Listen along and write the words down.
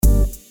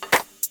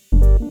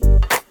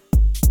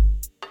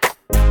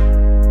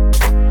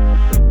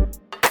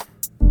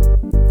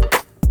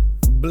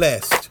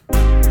Blessed,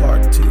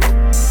 Part 2.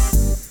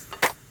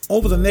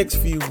 Over the next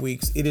few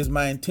weeks, it is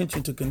my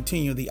intention to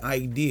continue the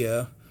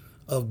idea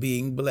of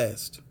being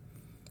blessed.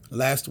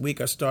 Last week,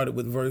 I started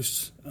with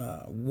verse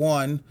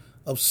 1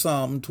 of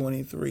Psalm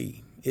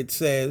 23. It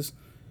says,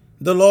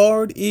 "The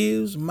Lord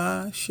is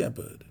my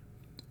shepherd,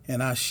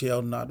 and I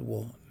shall not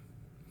want."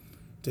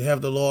 To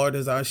have the Lord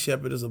as our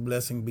shepherd is a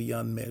blessing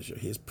beyond measure.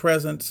 His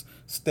presence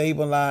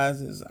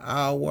stabilizes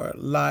our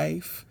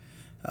life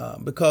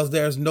because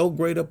there's no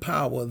greater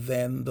power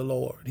than the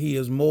Lord. He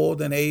is more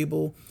than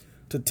able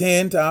to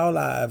tend to our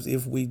lives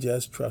if we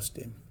just trust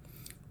him.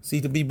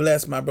 See, to be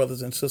blessed, my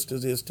brothers and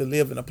sisters, is to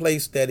live in a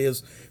place that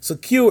is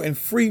secure and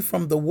free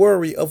from the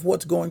worry of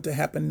what's going to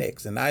happen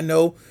next. And I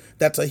know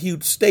that's a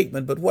huge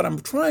statement, but what I'm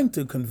trying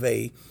to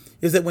convey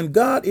is that when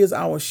God is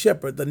our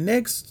shepherd, the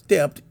next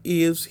step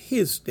is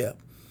his step.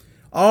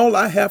 All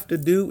I have to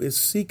do is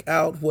seek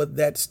out what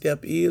that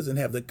step is and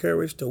have the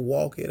courage to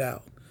walk it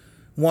out.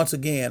 Once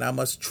again, I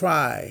must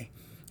try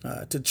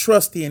to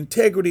trust the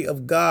integrity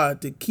of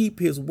God to keep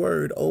his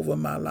word over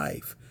my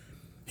life.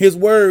 His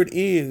word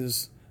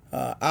is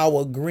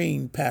our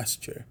green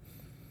pasture.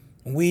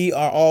 We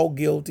are all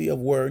guilty of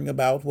worrying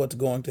about what's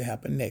going to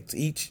happen next.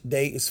 Each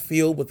day is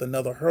filled with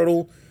another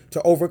hurdle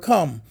to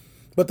overcome.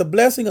 But the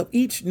blessing of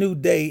each new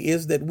day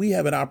is that we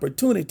have an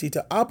opportunity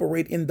to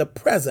operate in the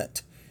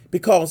present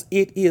because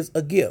it is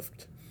a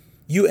gift.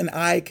 You and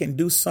I can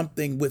do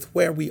something with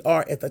where we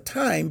are at the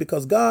time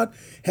because God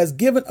has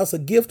given us a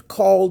gift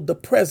called the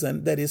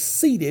present that is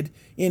seated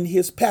in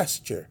his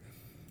pasture.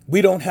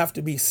 We don't have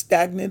to be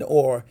stagnant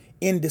or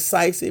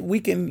indecisive. We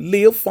can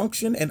live,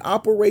 function, and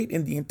operate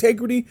in the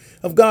integrity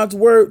of God's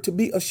word to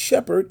be a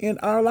shepherd in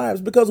our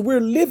lives because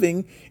we're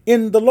living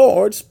in the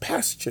Lord's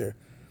pasture.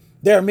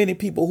 There are many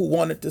people who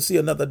wanted to see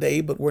another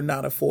day, but were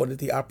not afforded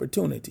the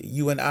opportunity.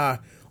 You and I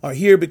are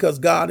here because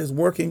God is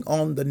working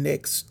on the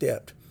next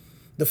step.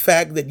 The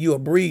fact that you are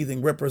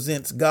breathing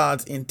represents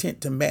God's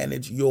intent to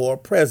manage your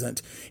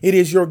present. It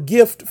is your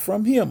gift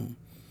from him,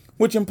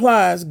 which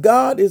implies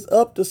God is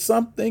up to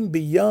something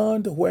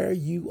beyond where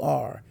you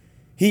are.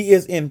 He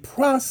is in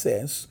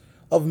process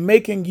of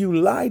making you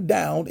lie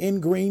down in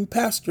green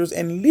pastures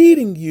and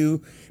leading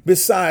you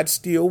beside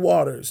still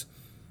waters.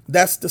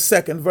 That's the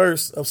second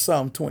verse of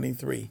Psalm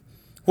 23.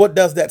 What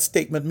does that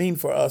statement mean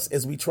for us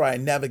as we try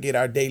and navigate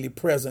our daily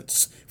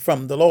presence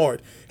from the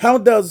Lord? How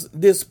does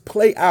this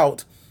play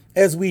out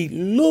as we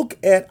look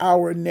at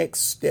our next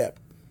step?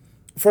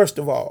 First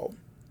of all,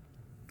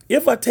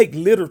 if I take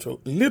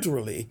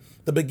literally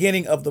the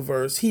beginning of the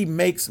verse, he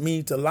makes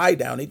me to lie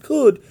down, it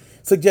could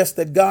suggest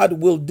that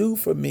God will do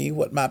for me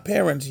what my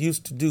parents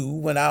used to do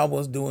when I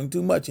was doing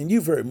too much. And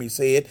you've heard me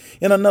say it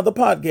in another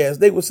podcast.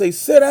 They would say,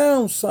 "Sit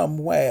down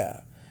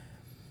somewhere."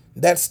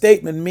 That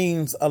statement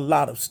means a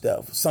lot of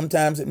stuff.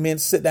 Sometimes it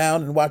meant sit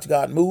down and watch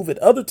God move. At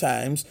other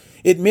times,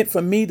 it meant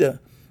for me to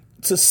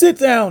sit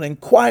down and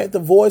quiet the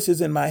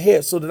voices in my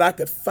head so that I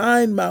could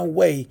find my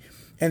way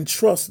and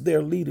trust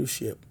their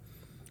leadership.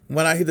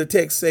 When I hear the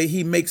text say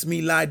he makes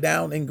me lie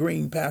down in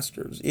green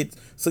pastures, it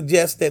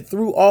suggests that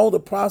through all the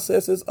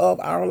processes of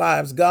our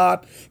lives,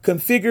 God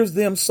configures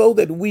them so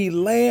that we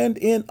land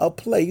in a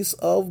place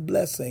of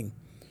blessing.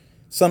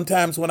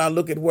 Sometimes when I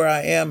look at where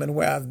I am and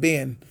where I've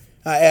been,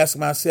 I ask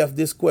myself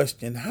this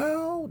question: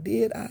 how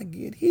did I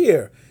get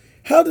here?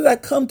 How did I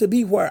come to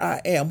be where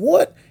I am?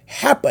 What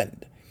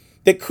happened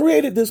that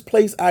created this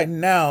place I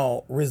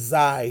now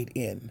reside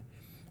in?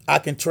 I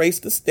can trace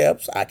the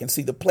steps. I can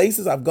see the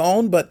places I've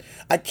gone, but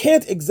I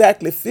can't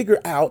exactly figure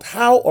out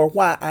how or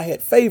why I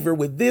had favor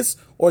with this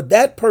or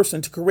that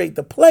person to create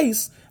the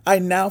place I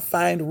now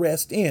find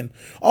rest in.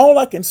 All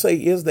I can say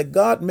is that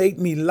God made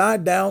me lie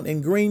down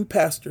in green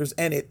pastures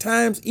and at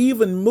times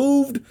even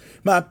moved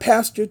my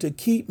pasture to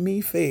keep me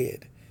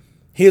fed.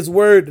 His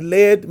word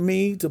led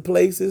me to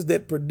places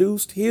that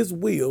produced his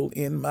will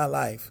in my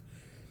life.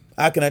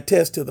 I can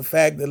attest to the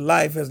fact that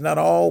life has not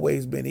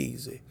always been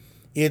easy.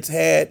 It's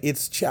had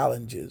its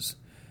challenges,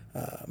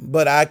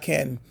 but I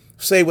can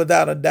say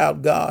without a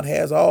doubt God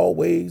has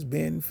always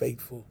been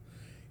faithful.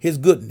 His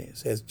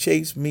goodness has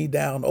chased me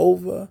down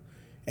over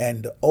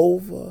and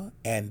over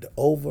and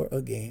over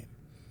again.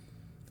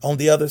 On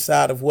the other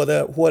side of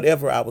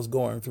whatever I was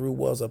going through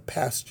was a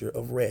pasture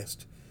of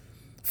rest.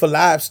 For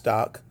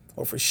livestock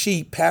or for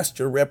sheep,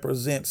 pasture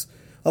represents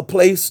a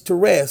place to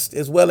rest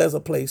as well as a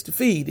place to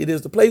feed. It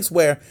is the place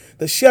where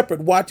the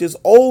shepherd watches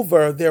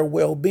over their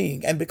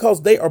well-being. And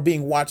because they are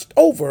being watched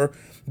over,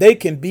 they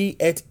can be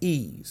at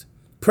ease.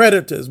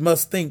 Predators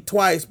must think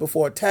twice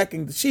before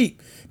attacking the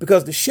sheep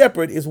because the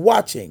shepherd is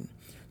watching.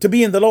 To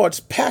be in the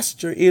Lord's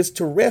pasture is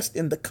to rest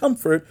in the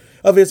comfort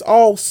of his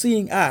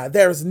all-seeing eye.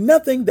 There is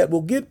nothing that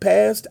will get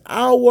past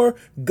our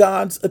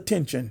God's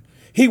attention.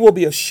 He will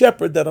be a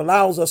shepherd that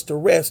allows us to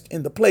rest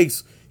in the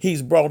place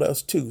he's brought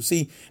us to.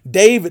 See,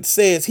 David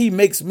says he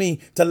makes me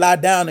to lie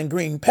down in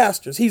green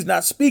pastures. He's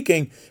not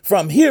speaking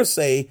from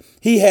hearsay.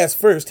 He has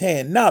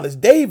firsthand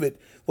knowledge. David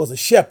was a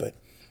shepherd.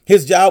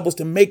 His job was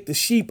to make the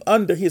sheep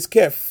under his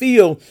care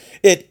feel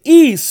at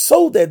ease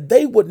so that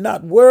they would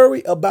not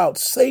worry about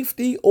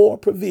safety or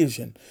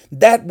provision.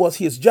 That was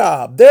his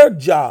job. Their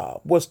job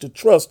was to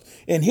trust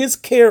in his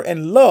care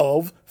and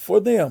love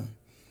for them.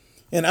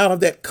 And out of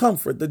that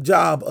comfort, the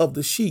job of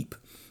the sheep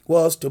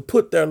was to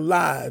put their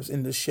lives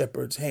in the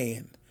shepherd's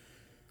hand.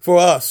 For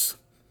us,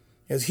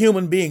 as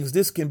human beings,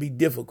 this can be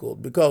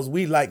difficult because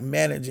we like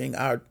managing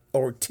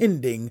or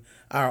tending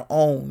our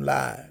own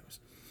lives.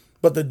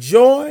 But the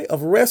joy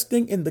of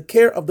resting in the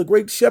care of the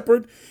great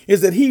shepherd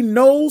is that he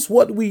knows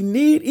what we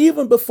need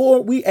even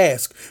before we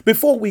ask.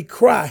 Before we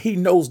cry, he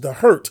knows the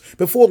hurt.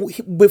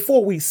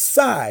 Before we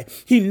sigh,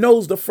 he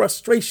knows the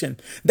frustration.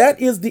 That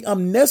is the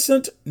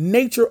omniscient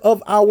nature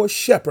of our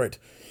shepherd.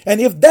 And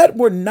if that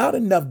were not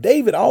enough,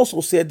 David also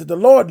said that the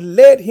Lord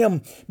led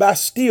him by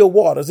still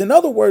waters. In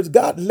other words,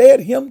 God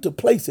led him to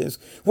places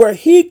where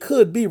he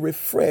could be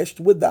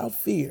refreshed without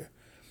fear.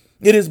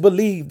 It is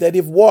believed that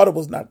if water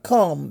was not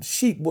calm,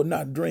 sheep would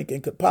not drink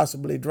and could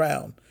possibly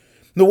drown.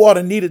 The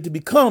water needed to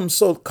become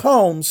so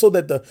calm so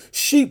that the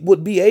sheep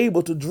would be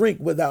able to drink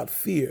without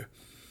fear.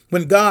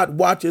 When God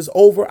watches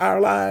over our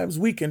lives,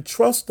 we can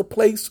trust the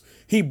place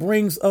he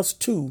brings us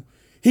to.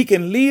 He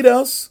can lead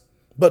us,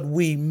 but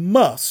we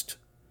must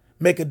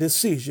make a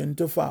decision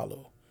to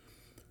follow.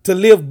 To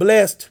live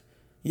blessed,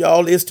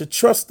 y'all, is to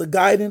trust the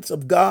guidance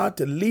of God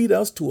to lead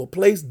us to a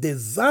place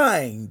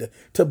designed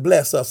to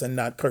bless us and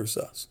not curse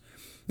us.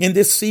 In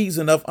this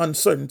season of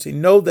uncertainty,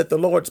 know that the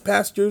Lord's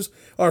pastures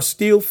are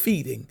still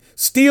feeding,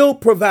 still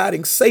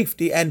providing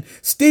safety, and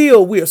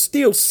we are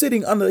still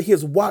sitting under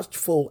his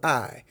watchful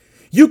eye.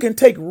 You can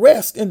take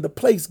rest in the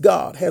place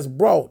God has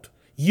brought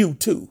you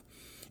to.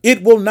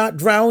 It will not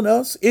drown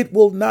us. It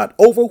will not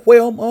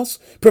overwhelm us,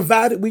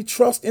 provided we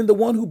trust in the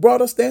one who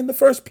brought us there in the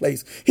first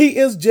place. He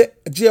is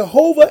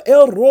Jehovah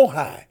El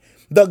Rohi,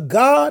 the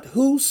God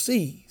who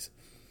sees.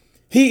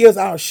 He is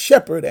our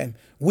shepherd, and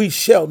we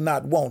shall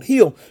not want.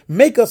 He'll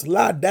make us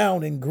lie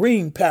down in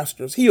green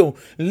pastures. He'll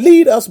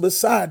lead us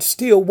beside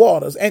still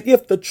waters. And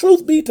if the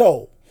truth be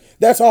told,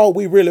 that's all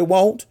we really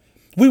want.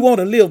 We want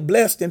to live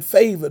blessed and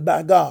favored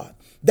by God.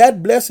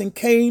 That blessing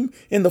came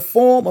in the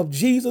form of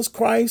Jesus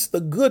Christ, the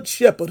good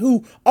shepherd,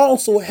 who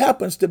also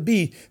happens to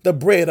be the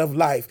bread of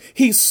life.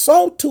 He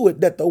saw to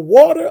it that the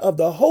water of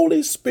the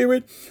Holy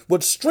Spirit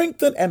would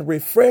strengthen and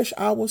refresh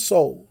our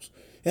souls.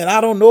 And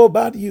I don't know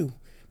about you,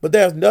 but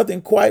there's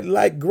nothing quite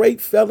like great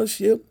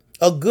fellowship,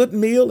 a good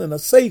meal, and a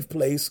safe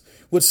place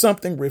with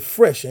something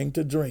refreshing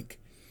to drink.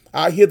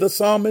 I hear the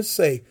psalmist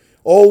say,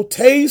 "Oh,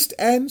 taste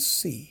and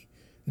see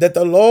that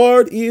the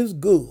Lord is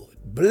good.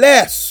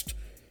 Blessed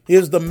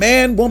is the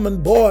man,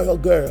 woman, boy, or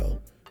girl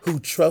who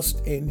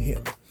trusts in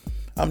him."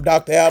 I'm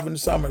Dr. Alvin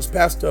Summers,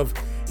 pastor of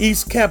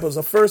East Campus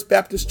of First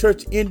Baptist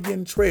Church,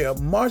 Indian Trail,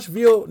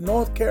 Marshville,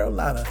 North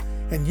Carolina,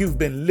 and you've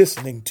been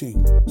listening to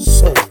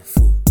Soul Food.